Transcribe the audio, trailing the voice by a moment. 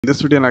In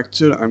this video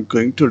lecture, I'm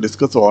going to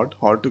discuss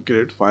how to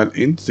create file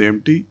in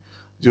CMD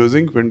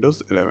using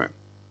Windows 11.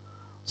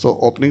 So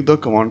opening the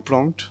command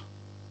prompt,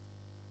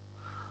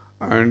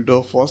 and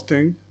first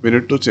thing we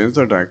need to change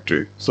the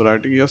directory. So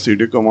writing a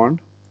cd command,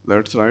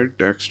 let's write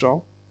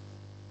desktop.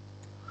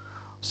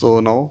 So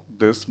now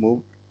this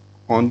move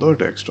on the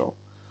desktop.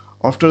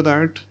 After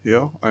that,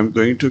 here I'm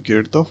going to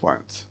create the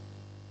files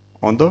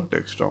on the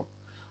desktop.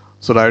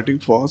 So writing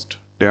first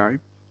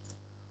type,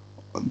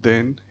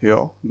 then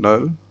here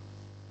null,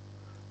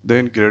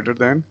 then greater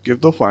than,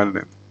 give the file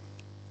name.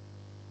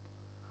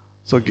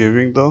 So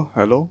giving the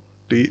hello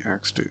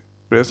txt,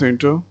 press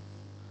enter.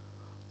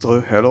 So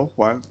hello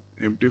file,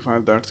 empty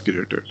file that's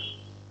created.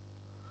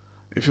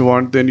 If you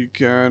want, then you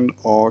can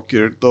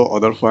create the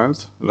other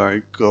files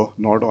like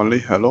not only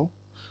hello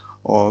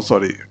or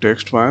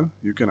text file,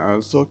 you can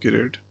also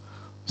create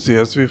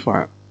csv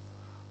file.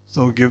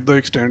 So give the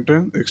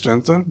extension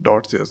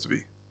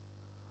 .csv.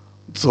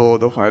 So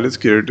the file is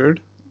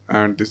created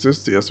and this is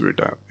csv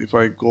tab. If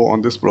I go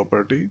on this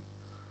property,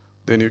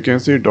 then you can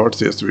see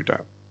 .csv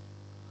tab.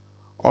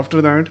 After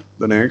that,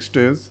 the next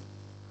is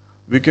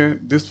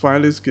this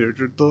file is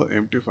created the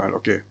empty file.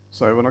 Okay,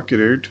 so I wanna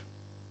create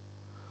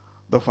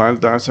the file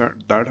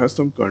that has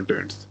some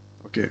contents.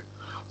 Okay,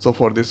 so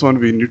for this one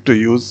we need to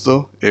use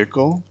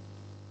echo,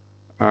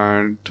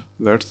 and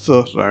let's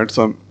write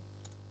some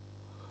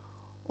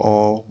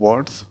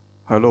words,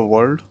 hello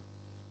world,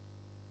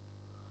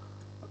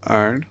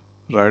 and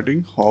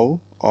writing how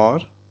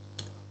are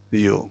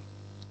you.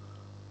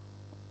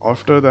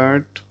 After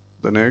that,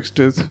 the next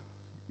is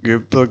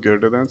give the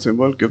greater than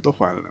symbol, give the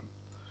file name.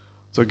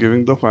 So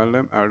giving the file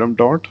name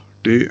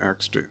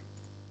adam.txt.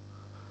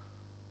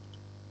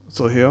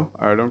 So here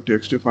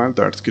adam.txt file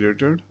that's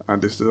created,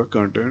 and this is the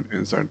content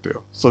inside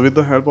there. So with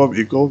the help of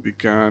echo, we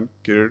can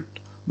create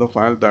the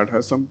file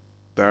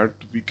that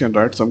we can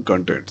write some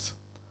contents.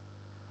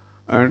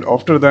 And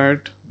after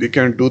that, we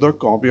can do the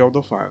copy of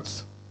the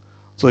files.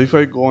 So if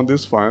I go on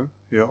this file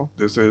here,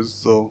 this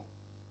is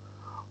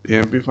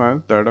emp file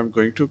that I'm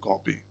going to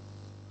copy.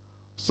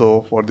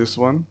 So for this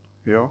one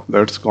here,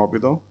 let's copy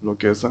the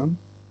location,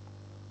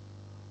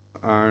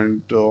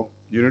 and you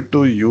need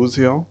to use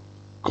here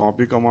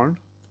copy command,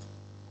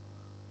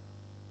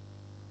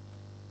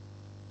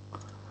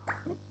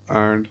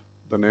 and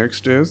the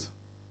next is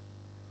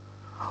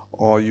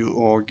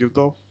you give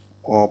the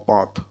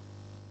path.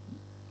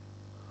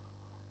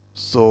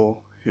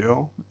 So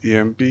here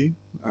emp,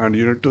 and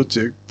you need to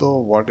check the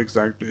what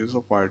exactly is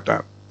a file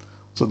tab.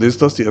 So this is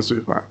the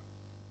csv file.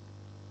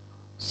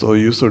 So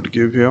you should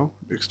give here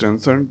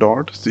extension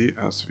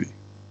 .csv.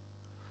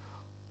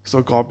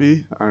 So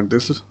copy, and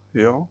this is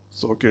here.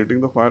 So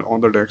creating the file on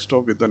the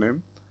desktop with the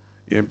name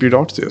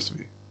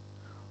emp.csv.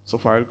 So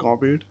file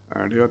copied,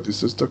 and here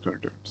this is the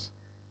contents.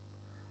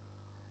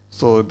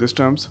 So this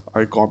times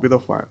I copy the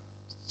file.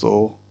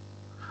 So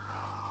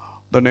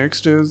the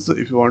next is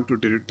if you want to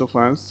delete the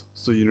files,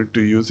 so you need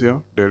to use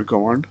here del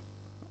command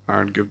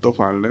and give the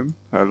file name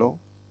hello.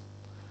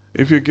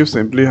 If you give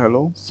simply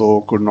hello,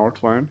 so could not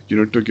find, you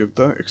need to give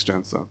the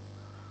extension.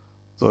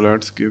 So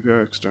let's give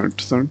here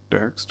extension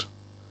text.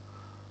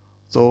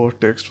 So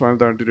text file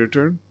that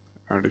deleted,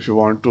 and if you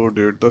want to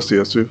delete the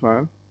csv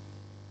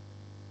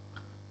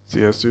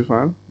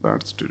file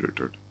that's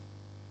deleted.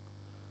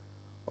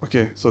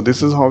 Okay, so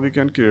this is how we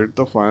can create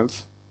the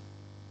files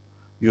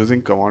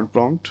using command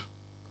prompt.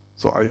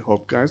 So I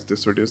hope guys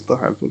this video is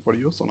helpful for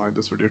you. So now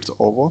this video is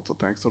over. So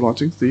thanks for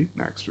watching. See you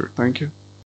next video. Thank you.